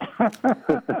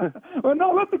 Well,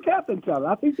 no, let the captain tell it.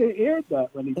 I think they aired that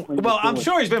when he Well, I'm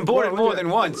sure he's been boarded more than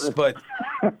once, but...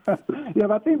 Yeah,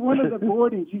 but I think one of the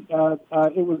boardings, it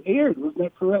was aired. Wasn't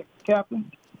that correct,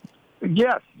 Captain?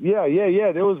 Yes,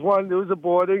 yeah. There was a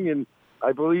boarding, and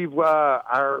I believe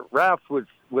our raft was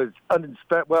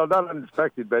uninspected. Well, not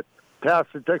uninspected, but past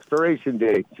its expiration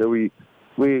date. So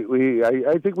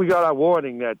I think we got our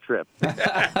warning that trip.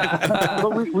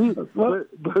 but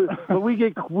we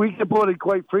get boarded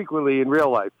quite frequently in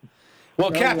real life. Well,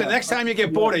 Captain, next time you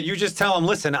get boarded, you just tell him,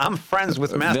 listen, I'm friends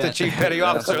with Master Chief Petty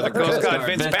Officer of the Coast Guard,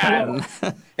 Vince Patton,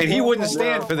 and he wouldn't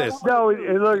stand for this. No,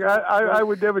 look, I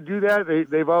would never do that.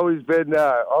 They've always been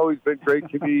great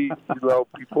to me, you know,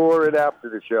 before and after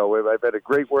the show. I've had a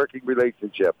great working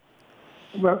relationship.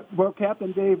 Well,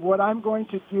 Captain Dave, what I'm going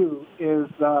to do is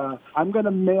I'm going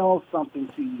to mail something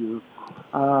to you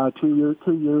to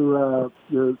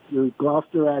your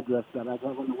Gloucester address that I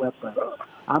got on the website.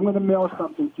 I'm going to mail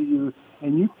something to you,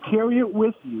 and you carry it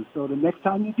with you. So the next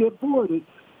time you get boarded,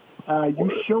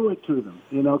 you show it to them.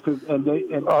 You know, and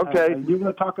you're going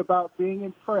to talk about being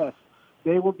impressed.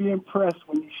 They will be impressed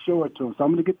when you show it to them. So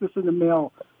I'm going to get this in the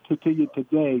mail to you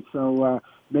today. So.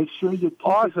 Make sure you keep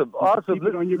awesome. Let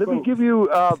me give you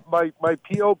my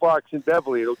P.O. box in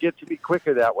Beverly. It'll get to me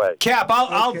quicker that way. Cap,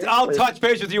 I'll touch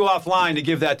base with you offline to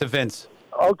give that to Vince.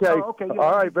 Okay. Okay.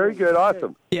 All right. Very good.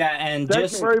 Awesome. Yeah, and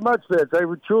thank you very much, Vince. I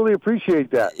would truly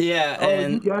appreciate that. Yeah,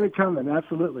 and you got it coming.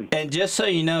 Absolutely. And just so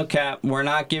you know, Cap, we're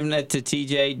not giving it to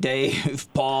TJ, Dave,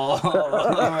 Paul,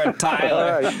 or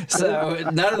Tyler. Right. So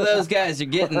none of those guys are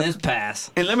getting this pass.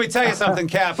 And let me tell you something,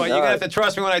 Cap. You're gonna have to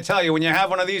trust me when I tell you. When you have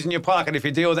one of these in your pocket, if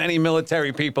you deal with any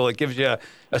military people, it gives you,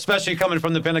 especially coming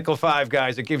from the Pinnacle 5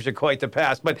 guys, it gives you quite the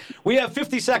pass. But we have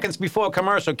 50 seconds before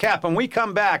commercial, Cap. When we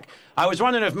come back, I was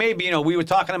wondering if maybe, you know, we were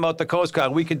talking about the Coast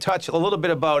Guard. We could touch a little bit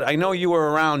about, I know you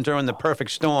were around during the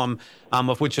Perfect Storm,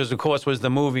 of which, of course, was the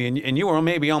movie, and you were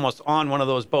maybe almost on one of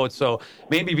those boats. So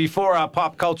maybe before our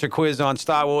pop culture quiz on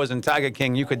Star Wars and Tiger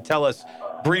King, you could tell us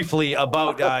briefly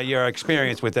about your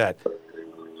experience with that.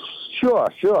 Sure.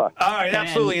 All right,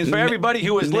 absolutely. And for everybody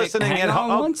who is listening at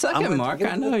home. One second, Mark.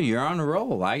 I know you're on a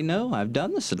roll. I know. I've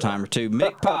done this a time or two.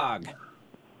 Mick Pog.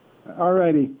 All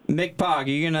righty. Mick Pog, are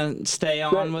you going to stay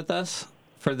on with us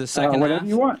for the second half? Whatever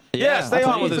you want. Yeah, stay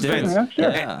on with us, Vince. Yeah, sure.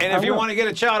 And if you want to get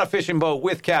a charter fishing boat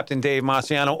with Captain Dave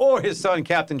Marciano or his son,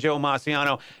 Captain Joe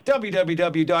Marciano,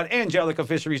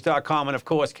 www.angelicafisheries.com. And, of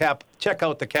course, Cap, check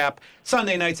out the Cap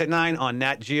Sunday nights at 9 on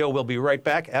Nat Geo. We'll be right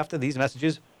back after these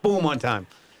messages. Boom, on time.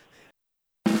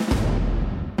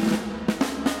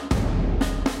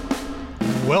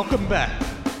 Welcome back.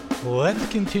 Let's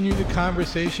continue the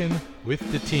conversation with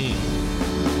the team.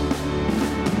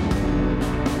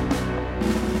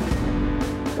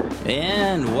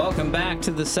 And welcome back to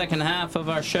the second half of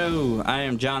our show. I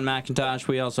am John McIntosh.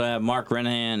 We also have Mark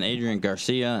Renahan, Adrian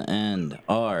Garcia, and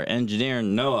our engineer,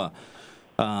 Noah.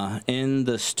 in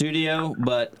the studio,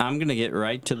 but I'm going to get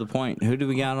right to the point. Who do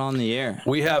we got on the air?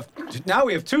 We have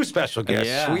two special guests.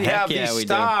 Yeah, we have yeah, the we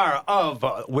star of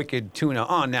Wicked Tuna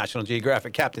on National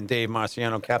Geographic, Captain Dave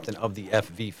Marciano, captain of the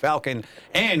FV Falcon,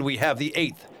 and we have the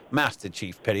 8th Master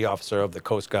Chief Petty Officer of the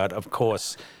Coast Guard, of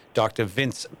course, Dr.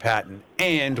 Vince Patton.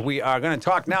 And we are going to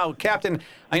talk now. Captain,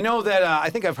 I know that I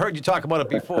think I've heard you talk about it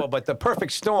before, but the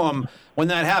perfect storm, when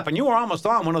that happened, you were almost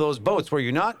on one of those boats, were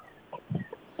you not?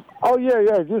 Oh,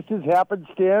 yeah, just as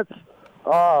happenstance.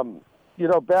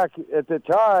 Back at the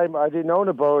time, I didn't own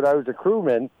a boat. I was a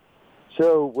crewman.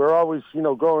 So we're always,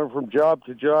 going from job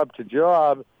to job to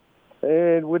job.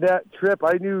 And with that trip,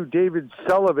 I knew David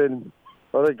Sullivan,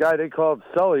 or the guy they called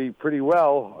Sully, pretty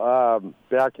well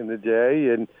back in the day.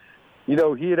 And,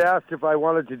 he had asked if I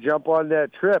wanted to jump on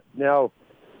that trip. Now,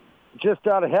 just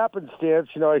out of happenstance,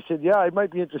 I said, yeah, I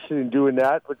might be interested in doing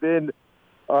that. But then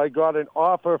I got an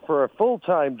offer for a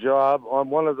full-time job on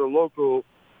one of the local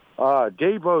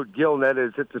dayboat gill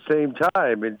netters at the same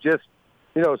time. And just,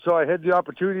 so I had the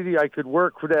opportunity. I could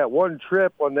work for that one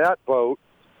trip on that boat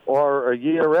or a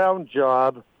year-round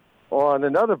job on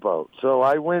another boat. So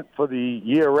I went for the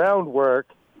year-round work,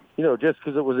 just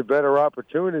because it was a better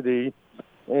opportunity.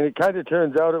 And it kind of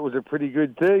turns out it was a pretty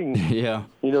good thing. Yeah.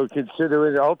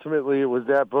 Considering ultimately it was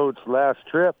that boat's last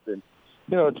trip. And,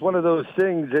 it's one of those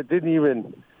things that didn't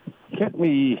even hit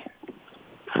me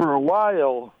for a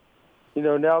while,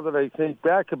 now that I think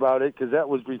back about it, because that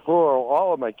was before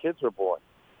all of my kids were born.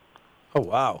 Oh,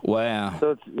 wow. Wow.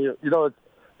 So it's,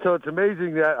 it's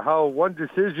amazing that how one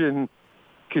decision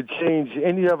could change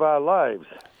any of our lives.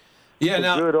 Yeah, for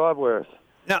now, good or worse.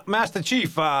 Now, Master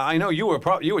Chief, I know you were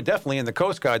definitely in the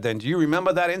Coast Guard then. Do you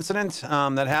remember that incident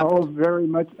that happened? Oh, very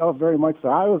much. Oh, very much so.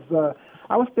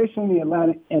 I was stationed in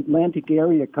the Atlantic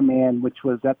Area Command, which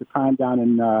was at the time down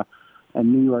in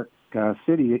New York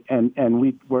City, and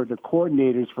we were the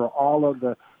coordinators for all of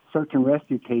the search and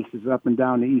rescue cases up and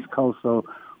down the East Coast. So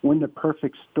when the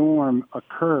perfect storm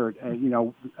occurred,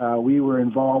 we were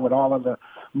involved with all of the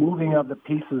moving of the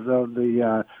pieces of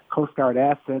the Coast Guard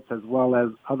assets as well as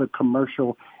other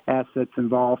commercial assets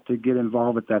involved to get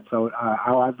involved with that. So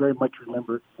I very much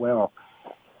remember it well.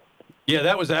 Yeah,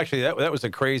 that was actually that was a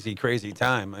crazy, crazy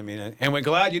time. I mean, and we're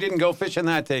glad you didn't go fishing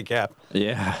that day, Cap.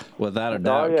 Yeah, without a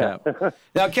doubt, Cap.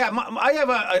 Now, Cap, I have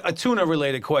a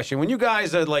tuna-related question. When you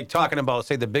guys are like talking about,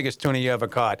 say, the biggest tuna you ever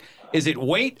caught, is it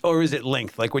weight or is it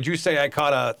length? Like, would you say I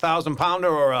caught a 1,000-pounder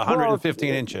or a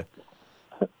 115-incher?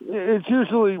 It's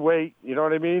usually weight. You know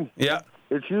what I mean? Yeah.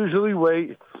 It's usually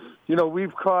weight.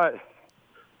 We've caught.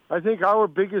 I think our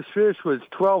biggest fish was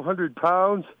 1,200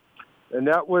 pounds, and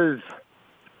that was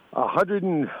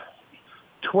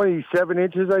 127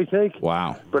 inches, I think.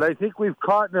 Wow. But I think we've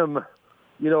caught them, as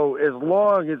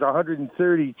long as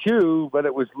 132, but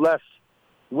it was less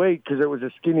weight because it was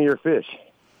a skinnier fish.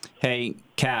 Hey,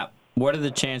 Cap, what are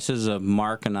the chances of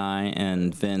Mark and I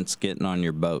and Vince getting on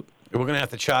your boat? We're going to have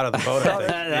to charter the boat, I think.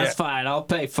 That's fine. I'll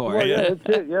pay for it. Yeah,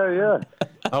 that's it. Yeah.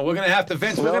 We're going to have to,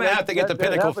 Vince, we're going to have to get the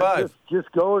Pinnacle 5. Just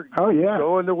go. Oh, yeah.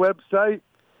 Go on the website.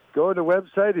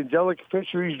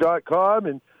 angelicfisheries.com,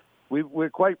 and we're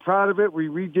quite proud of it. We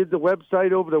redid the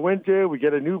website over the winter. We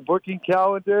get a new booking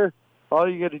calendar. All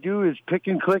you got to do is pick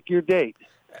and click your date.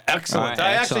 Excellent.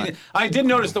 Excellent. I did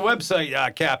notice the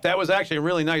website, Cap. That was actually a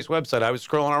really nice website. I was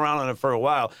scrolling around on it for a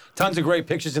while. Tons of great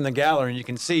pictures in the gallery, and you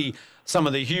can see some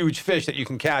of the huge fish that you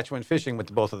can catch when fishing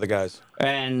with both of the guys.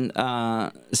 And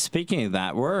speaking of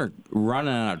that, we're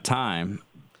running out of time.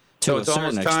 So it's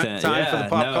almost time for the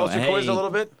pop culture quiz a little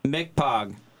bit? Mick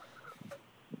Pog,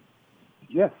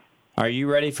 Yes. are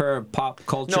you ready for a pop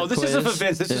culture quiz? No, this isn't for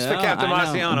Vince. This is for Captain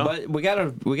Marciano. But we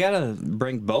gotta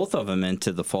bring both of them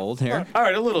into the fold here. All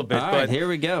right, a little bit. All right, here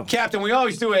we go. Captain, we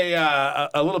always do a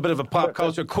little bit of a pop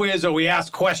culture quiz, or we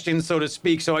ask questions, so to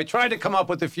speak. So I tried to come up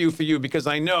with a few for you because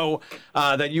I know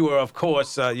that you are, of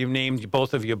course, you named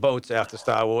both of your boats after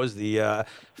Star Wars. The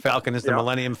Falcon is the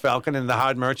Millennium Falcon, and the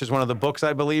Hard Merch is one of the books,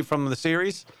 I believe, from the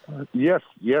series. Yes,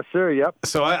 sir. Yep.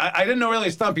 So I didn't really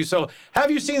stump you. So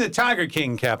have you seen the Tiger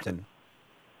King, Captain?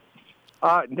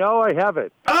 No, I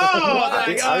haven't. Oh,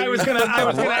 I was gonna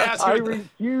ask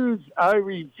you. I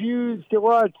refuse to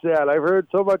watch that. I've heard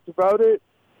so much about it,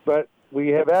 but we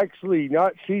have actually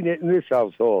not seen it in this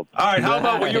household. All right, how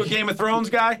about, were you a Game of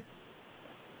Thrones guy?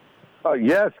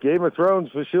 Yes, Game of Thrones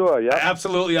for sure, yeah.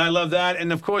 Absolutely, I love that.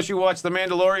 And, of course, you watched The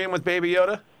Mandalorian with Baby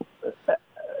Yoda?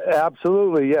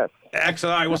 Absolutely, yes.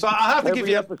 Excellent. All right, well, so I'll have to give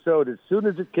you every episode as soon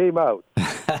as it came out.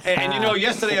 And,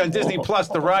 yesterday on Disney Plus,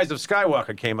 The Rise of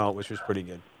Skywalker came out, which was pretty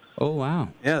good. Oh, wow.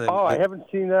 Yeah. I haven't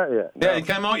seen that yet. Yeah, it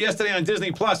came out yesterday on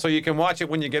Disney Plus, so you can watch it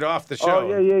when you get off the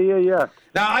show. Oh, yeah.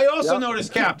 Now, I also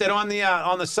noticed, Cap, that on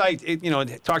the site,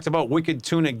 it talked about Wicked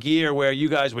Tuna gear, where you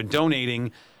guys were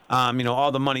donating,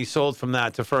 all the money sold from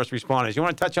that to first responders. You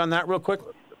want to touch on that real quick?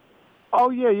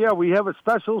 Oh, yeah. We have a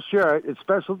special shirt, a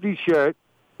specialty shirt.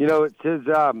 It says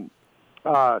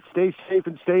 "Stay safe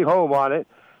and stay home" on it.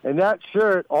 And that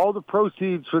shirt, all the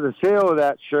proceeds for the sale of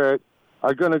that shirt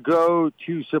are going to go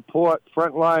to support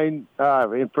frontline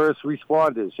and first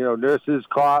responders, nurses,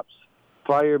 cops,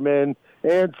 firemen,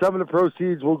 and some of the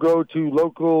proceeds will go to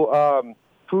local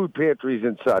food pantries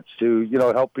and such to,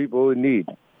 help people in need.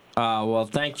 Well,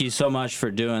 thank you so much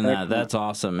for doing that. That's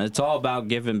awesome. It's all about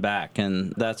giving back,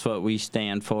 and that's what we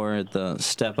stand for at the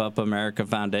Step Up America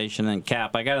Foundation. And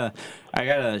Cap, I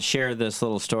gotta share this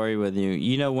little story with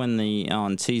you. When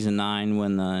on season 9,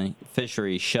 when the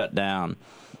fishery shut down,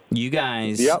 you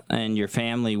guys and your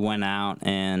family went out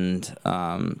and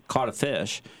caught a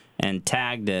fish and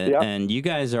tagged it, and you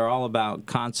guys are all about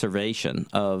conservation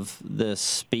of this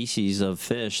species of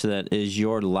fish that is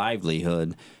your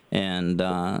livelihood. And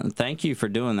thank you for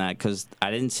doing that, because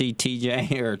I didn't see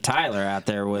TJ or Tyler out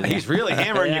there with you. He's really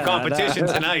hammering your competition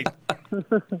tonight.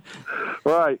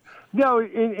 Right. No,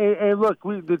 and look,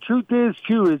 the truth is,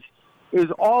 too, is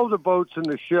all the boats in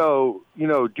the show,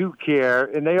 do care,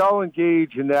 and they all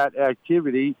engage in that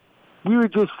activity. We were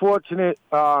just fortunate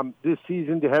this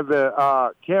season to have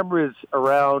the cameras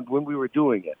around when we were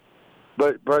doing it.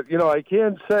 But I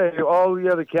can say all the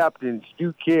other captains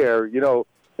do care,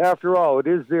 After all, it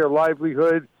is their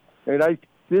livelihood, and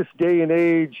this day and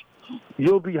age,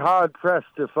 you'll be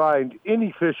hard-pressed to find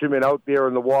any fisherman out there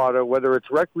in the water, whether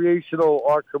it's recreational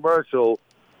or commercial,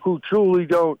 who truly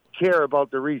don't care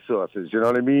about the resources, you know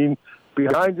what I mean?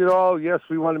 Behind it all, yes,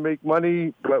 we want to make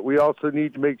money, but we also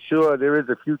need to make sure there is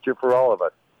a future for all of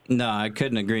us. No, I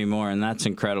couldn't agree more, and that's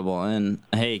incredible. And,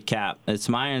 hey, Cap, it's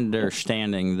my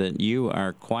understanding that you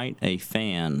are quite a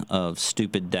fan of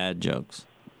stupid dad jokes.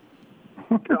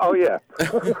 Oh, yeah.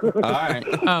 All right.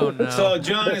 Oh, no. So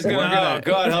John is going to,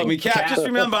 God help me. Cap, just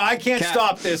remember, I can't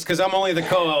stop this because I'm only the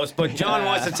co-host, but John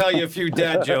wants to tell you a few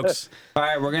dad jokes. All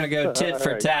right, we're going to go tit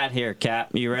for tat here, Cap.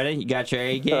 You ready? You got your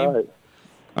A game?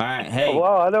 All right, hey.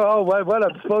 Well, I don't know what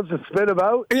I'm supposed to spit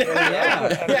about.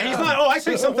 Yeah, he's not. Oh, I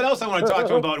say something else I want to talk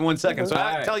to him about in 1 second, so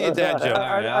I'll tell you a dad joke.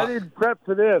 I didn't prep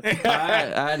for this. All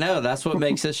right, I know. That's what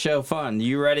makes this show fun.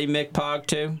 You ready, Mick Pog,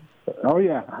 too? Oh,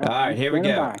 yeah. All right, here we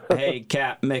go. Hey,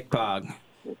 Cap, Mick Pog.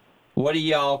 What do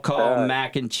y'all call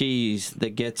mac and cheese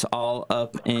that gets all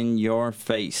up in your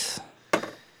face?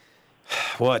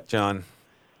 What, John?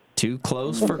 Too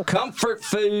close for comfort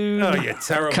food. Oh, you're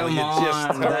terrible. Come You're on,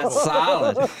 just terrible. that's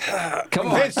solid.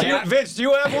 Come on, Vince, do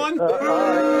you have one? No.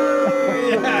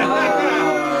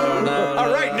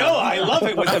 All right, no, I love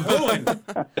it with the booing.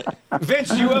 Vince,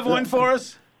 do you have one for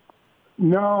us?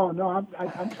 No,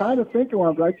 I'm trying to think of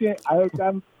one, but I can't.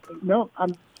 I'm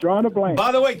drawing a blank.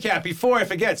 By the way, Cap, before I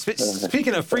forget,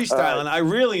 speaking of freestyling, I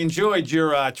really enjoyed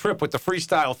your trip with the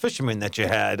freestyle fishermen that you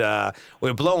had.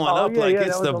 We're blowing up like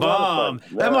it's the bomb.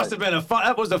 That must have been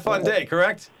that was a fun day,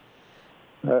 correct?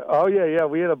 Yeah.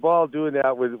 We had a ball doing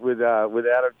that with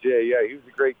Adam J. Yeah, he was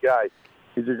a great guy.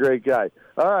 He's a great guy.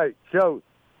 All right, so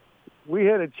we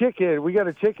had a chicken. We got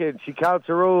a chicken. She counts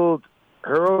her own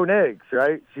eggs,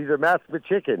 right? She's a master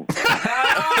chicken.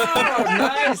 Oh,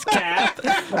 nice, Cap.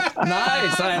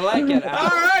 Nice, I like it. All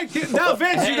right, now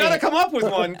Vince, you got to come up with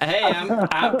one. Hey,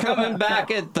 I'm coming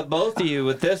back at the both of you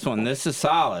with this one. This is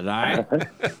solid, all right?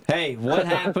 Hey, what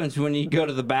happens when you go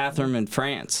to the bathroom in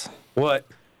France? What?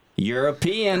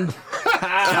 European.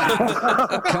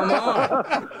 Come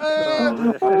on.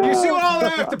 You see what all I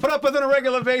have to put up with on a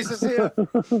regular basis here?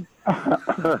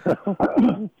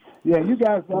 Yeah, you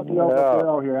guys left me over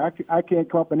barrel here. I can't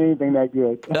come up with anything that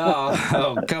good.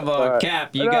 Oh, come on,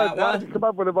 Cap. You got one? Come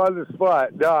up with them on the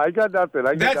spot. No, I got nothing.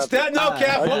 No,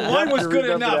 Cap. One was good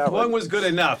enough. One was good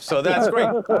enough. So that's great.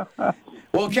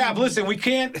 Well, Cap, listen, we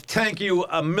can't thank you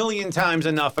a million times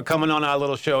enough for coming on our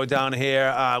little show down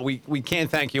here. We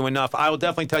can't thank you enough. I will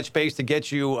definitely touch base to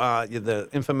get you the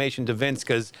information to Vince,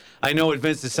 because I know what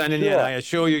Vince is sending you, and I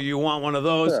assure you want one of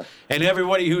those. Sure. And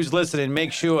everybody who's listening,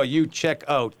 make sure you check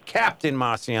out Captain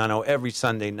Marciano every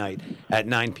Sunday night at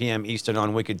 9 p.m. Eastern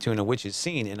on Wicked Tuna, which is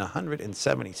seen in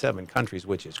 177 countries,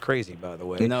 which is crazy, by the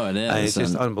way. No, it is. It's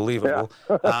just unbelievable.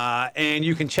 Yeah. And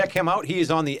you can check him out. He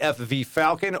is on the FV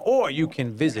Falcon, or you can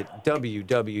visit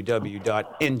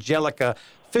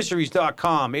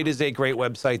www.angelicafisheries.com. It is a great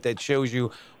website that shows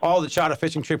you all the charter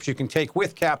fishing trips you can take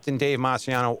with Captain Dave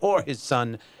Marciano or his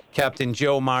son, Captain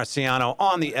Joe Marciano,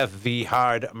 on the FV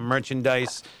Hard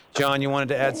merchandise. John, you wanted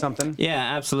to add something? Yeah,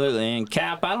 absolutely. And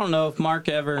Cap, I don't know if Mark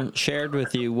ever shared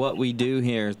with you what we do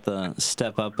here at the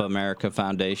Step Up America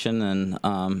Foundation, and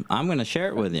I'm going to share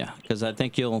it with you because I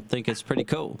think you'll think it's pretty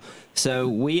cool. So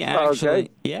we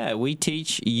actually, we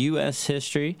teach U.S.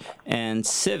 history and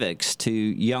civics to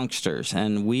youngsters,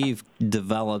 and we've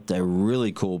developed a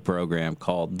really cool program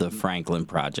called the Franklin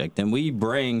Project, and we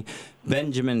bring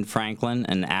Benjamin Franklin,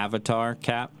 an avatar,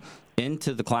 Cap,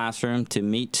 into the classroom to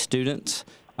meet students.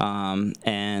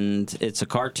 And it's a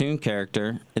cartoon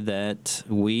character that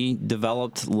we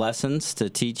developed lessons to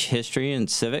teach history and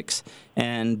civics.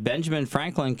 And Benjamin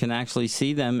Franklin can actually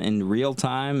see them in real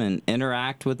time and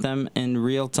interact with them in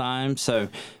real time. So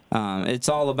it's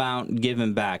all about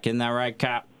giving back. Isn't that right,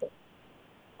 Cap?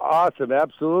 Awesome.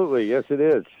 Absolutely. Yes, it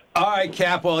is. All right,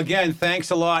 Cap. Well, again,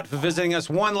 thanks a lot for visiting us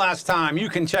one last time. You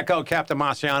can check out Captain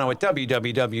Marciano at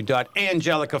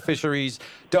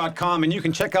www.angelicafisheries.com, and you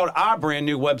can check out our brand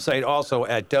new website also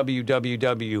at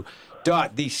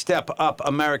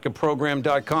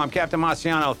www.thestepupamericanoprogram.com. Captain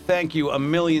Marciano, thank you a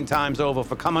million times over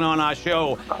for coming on our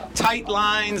show. Tight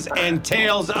lines and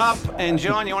tails up. And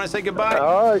John, you want to say goodbye?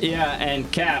 All right. Yeah,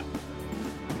 and Cap,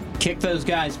 kick those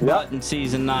guys' butt in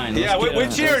season 9. Yeah,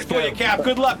 we're cheering for you, Cap.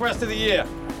 Good luck rest of the year.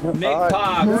 Mick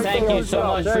Pog, thank you so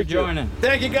much for joining.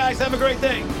 Thank you, guys. Have a great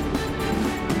day.